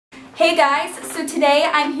Hey guys, so today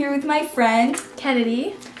I'm here with my friend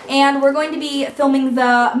Kennedy, and we're going to be filming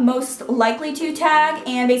the most likely to tag.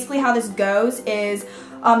 And basically how this goes is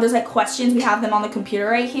there's like questions, we have them on the computer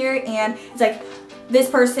right here, and it's like this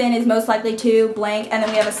person is most likely to blank, and then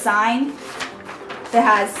we have a sign that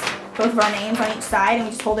has both of our names on each side, and we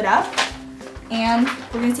just hold it up and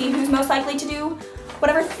we're gonna see who's most likely to do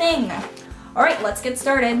whatever thing. All right, let's get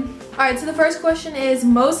started. All right, so the first question is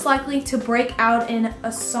most likely to break out in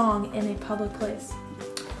a song in a public place.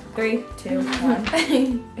 3, 2,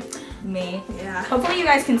 1. Me. Yeah. Hopefully you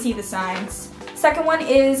guys can see the signs. Second one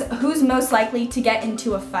is who's most likely to get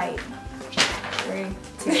into a fight. 3,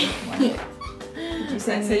 2, 1. Did you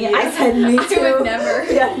say me? You. I said me too. I would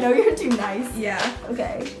never. Yeah, no, you're too nice. Yeah.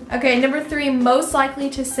 Okay. Okay, number 3, most likely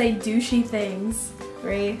to say douchey things.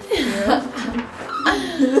 3, 2.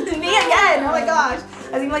 Me again! Oh my gosh.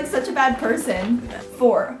 I seem like such a bad person.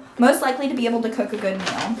 4, most likely to be able to cook a good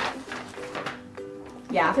meal.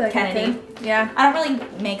 Yeah, Like Kennedy. Yeah. I don't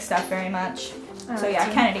really make stuff very much. So yeah,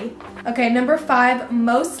 too. Kennedy. Okay, number 5,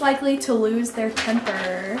 most likely to lose their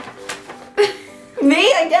temper.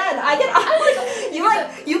 Me again.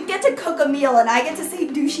 You get to cook a meal and I get to say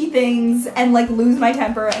douchey things and like lose my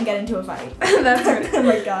temper and get into a fight. That's right. Oh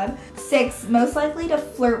my god. 6, most likely to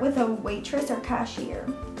flirt with a waitress or cashier.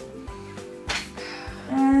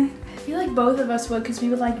 I feel like both of us would, because we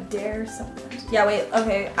would like dare someone. Yeah, wait,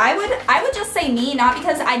 okay. I would just say me, not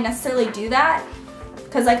because I necessarily do that,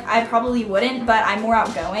 because like I probably wouldn't, but I'm more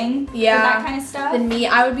outgoing with that kind of stuff. Than me.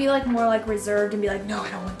 I would be like more like reserved and be like, no, I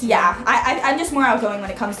don't want to. Yeah, I'm just more outgoing when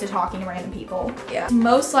it comes to talking to random people. Yeah.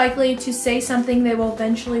 Most likely to say something they will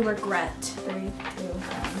eventually regret. 3, 2,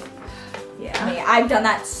 1. Yeah. Me. I've done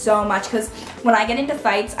that so much because when I get into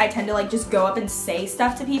fights, I tend to like just go up and say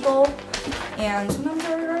stuff to people, and sometimes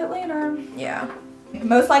I regret it later. Yeah.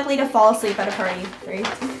 Most likely to fall asleep at a party. 3,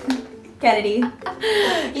 2. Kennedy.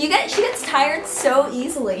 She gets tired so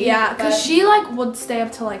easily. Yeah, because she like would stay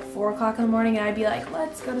up till like 4 o'clock in the morning, and I'd be like,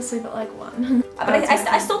 let's go to sleep at like 1. But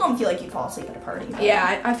I still don't feel like you'd fall asleep at a party.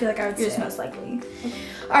 Yeah, I feel like I would. You're just most likely.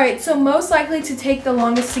 All right, so most likely to take the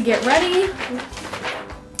longest to get ready.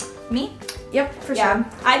 Me? Yep, for Yeah. sure.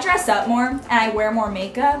 I dress up more and I wear more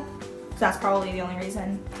makeup, so that's probably the only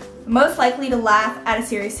reason. Most likely to laugh at a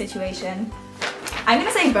serious situation. I'm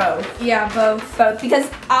gonna say both. Yeah, both. Both, because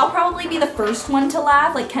I'll probably be the first one to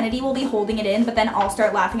laugh. Like Kennedy will be holding it in, but then I'll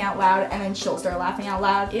start laughing out loud, and then she'll start laughing out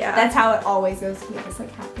loud. Yeah. That's how it always goes. Yeah, this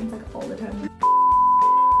like happens like all the time.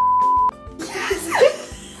 Yes.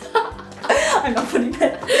 I'm not putting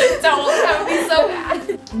that. Don't. That would be so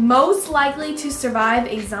bad. Most likely to survive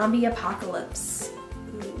a zombie apocalypse.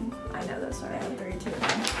 Ooh. I know this already. 3, 2,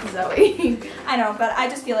 1. Zoe. I know, but I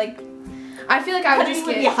just feel like I feel like I would Kennedy just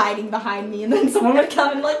would get be hiding behind me, and then someone would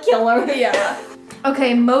come and like kill her. Yeah.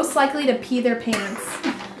 Okay, most likely to pee their pants.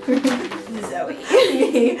 Zoe.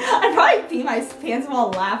 I'd probably pee my pants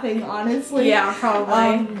while laughing, honestly. Yeah,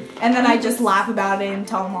 probably. And then I just laugh about it and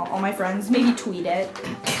tell all my friends, maybe tweet it.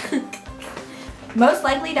 Most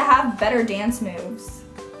likely to have better dance moves.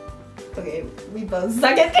 Okay, we both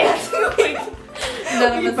suck at dance moves.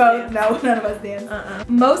 None of us dance.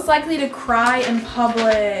 Most likely to cry in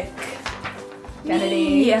public.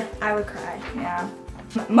 Kennedy. Yeah, I would cry. Yeah.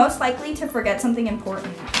 Most likely to forget something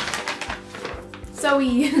important.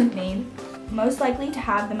 Zoe. Me. Most likely to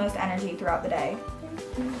have the most energy throughout the day.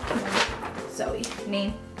 Zoe.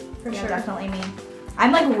 Me. For sure. Definitely me.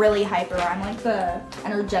 I'm like really hyper. I'm like the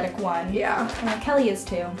energetic one. Yeah. And Kelly is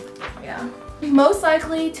too. Yeah. Most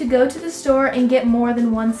likely to go to the store and get more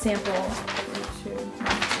than one sample.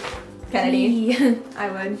 Kennedy. I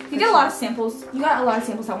would. You get a lot of samples. You got a lot of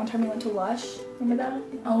samples that one time we went to Lush. Remember that?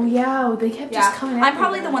 Oh yeah, they kept just coming. I'm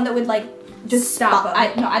probably the one that would like just stop.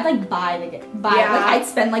 I'd like buy. Yeah. Like I'd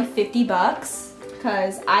spend like $50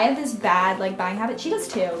 because I have this bad like buying habit. She does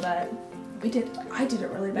too, but I did it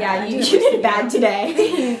really bad. yeah, you did it bad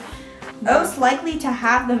today. Most likely to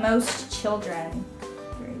have the most children.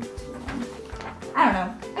 3, 2, 1. I don't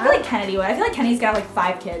know. I feel like Kennedy would. I feel like Kennedy's got like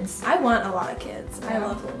 5 kids. I want a lot of kids. Yeah. I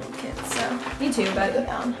love little kids, so. Me too, but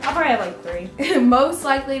I'll probably have like 3. Most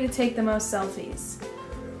likely to take the most selfies.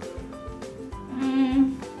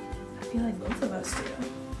 I feel like both of us do.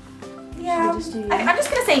 Yeah. Just do, I'm just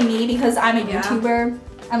gonna say me because I'm a Yeah. YouTuber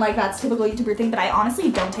and like that's a typical YouTuber thing, but I honestly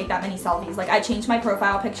don't take that many selfies. Like I change my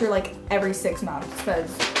profile picture like every 6 months because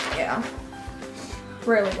Yeah.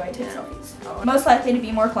 rarely do I take selfies. Most likely to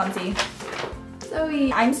be more clumsy.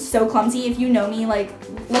 Zoe. I'm so clumsy. If you know me, like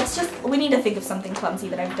we need to think of something clumsy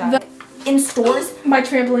that I've done. In stores. My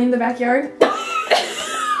trampoline in the backyard.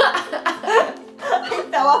 I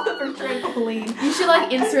fell off the first trampoline. You should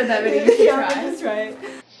like insert that video. You should Yeah, try. that's right.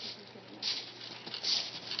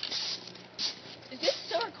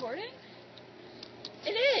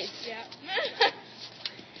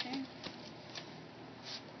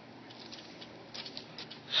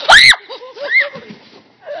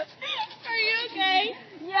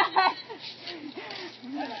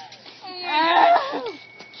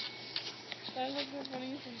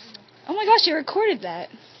 she recorded that.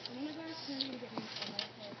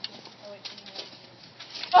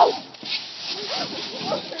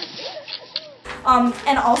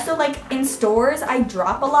 And also, like, in stores, I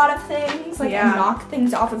drop a lot of things, like, Yeah. I knock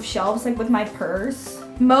things off of shelves, like, with my purse.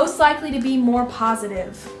 Most likely to be more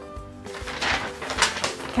positive.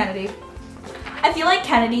 Kennedy. I feel like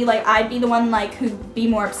Kennedy, like, I'd be the one, like, who'd be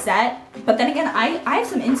more upset. But then again, I have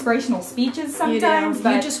some inspirational speeches sometimes. You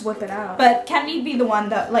But, just whip it out. but Kennedy'd be the one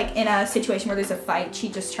that, like, in a situation where there's a fight,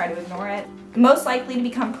 she'd just try to ignore it. Most likely to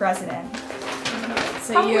become president.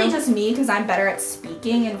 So Probably you. just me, because I'm better at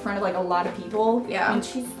speaking in front of, like, a lot of people. Yeah. I mean,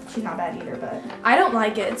 she's not bad either, but... I don't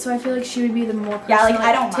like it, so I feel like she would be the more person Yeah, like, to,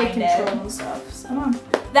 I don't take mind it. control and stuff. So. Come on.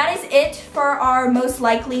 That is it for our most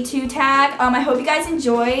likely to tag. I hope you guys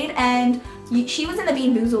enjoyed, and she was in the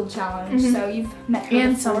Bean Boozled challenge, so you've met her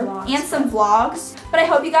And before. some vlogs. And some vlogs. But I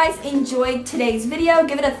hope you guys enjoyed today's video.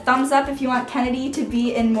 Give it a thumbs up if you want Kennedy to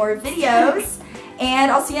be in more videos.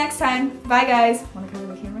 And I'll see you next time. Bye, guys. Want to cover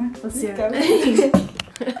the camera? Let's do Go.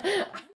 it.